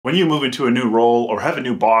When you move into a new role or have a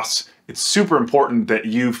new boss, it's super important that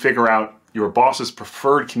you figure out your boss's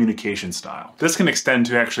preferred communication style. This can extend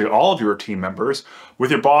to actually all of your team members.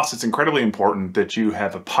 With your boss, it's incredibly important that you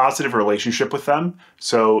have a positive relationship with them.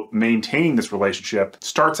 So maintaining this relationship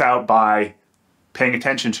starts out by paying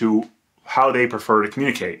attention to how they prefer to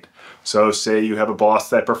communicate. So say you have a boss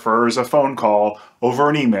that prefers a phone call over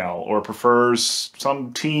an email or prefers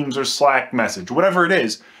some Teams or Slack message, whatever it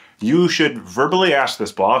is, you should verbally ask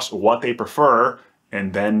this boss what they prefer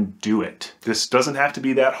and then do it. This doesn't have to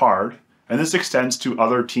be that hard. And this extends to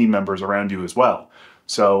other team members around you as well.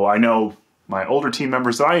 So I know my older team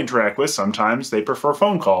members that I interact with, sometimes they prefer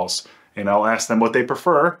phone calls, and I'll ask them what they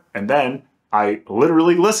prefer, and then I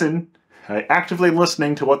literally listen, I actively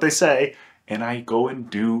listening to what they say, and I go and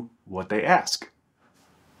do what they ask.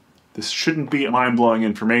 This shouldn't be mind-blowing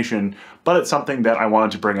information, but it's something that I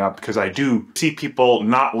wanted to bring up because I do see people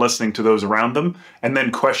not listening to those around them and then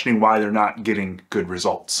questioning why they're not getting good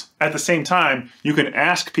results. At the same time, you can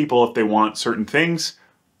ask people if they want certain things,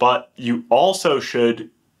 but you also should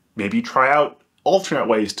maybe try out alternate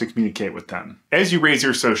ways to communicate with them. As you raise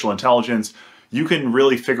your social intelligence, you can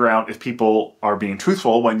really figure out if people are being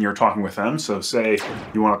truthful when you're talking with them. So say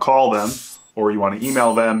you want to call them or you want to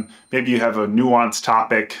email them, maybe you have a nuanced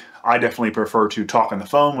topic. I definitely prefer to talk on the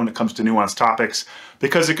phone when it comes to nuanced topics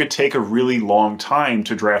because it could take a really long time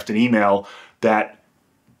to draft an email that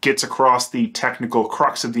gets across the technical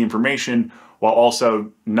crux of the information while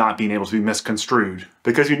also not being able to be misconstrued.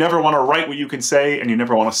 Because you never want to write what you can say and you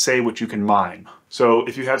never want to say what you can mime. So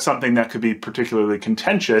if you have something that could be particularly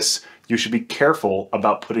contentious, you should be careful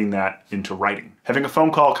about putting that into writing. Having a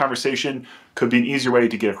phone call conversation could be an easier way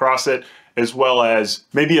to get across it, as well as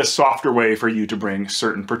maybe a softer way for you to bring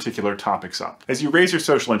certain particular topics up. As you raise your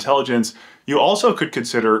social intelligence, you also could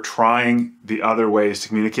consider trying the other ways to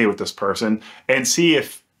communicate with this person and see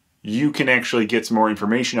if you can actually get some more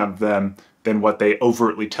information out of them than what they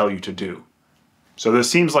overtly tell you to do. So this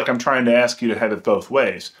seems like I'm trying to ask you to have it both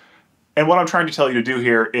ways. And what I'm trying to tell you to do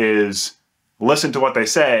here is listen to what they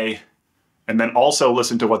say and then also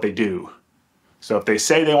listen to what they do. So if they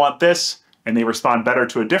say they want this and they respond better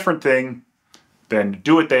to a different thing, then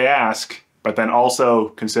do what they ask, but then also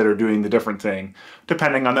consider doing the different thing,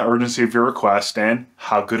 depending on the urgency of your request and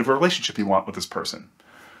how good of a relationship you want with this person.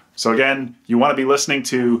 So again, you want to be listening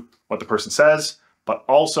to what the person says, but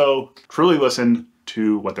also truly listen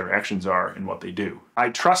to what their actions are and what they do. I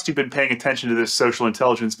trust you've been paying attention to this social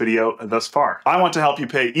intelligence video thus far. I want to help you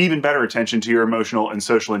pay even better attention to your emotional and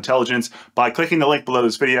social intelligence by clicking the link below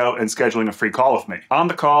this video and scheduling a free call with me. On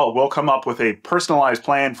the call, we'll come up with a personalized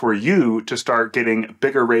plan for you to start getting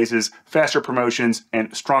bigger raises, faster promotions,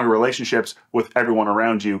 and stronger relationships with everyone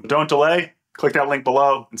around you. Don't delay, click that link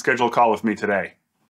below and schedule a call with me today.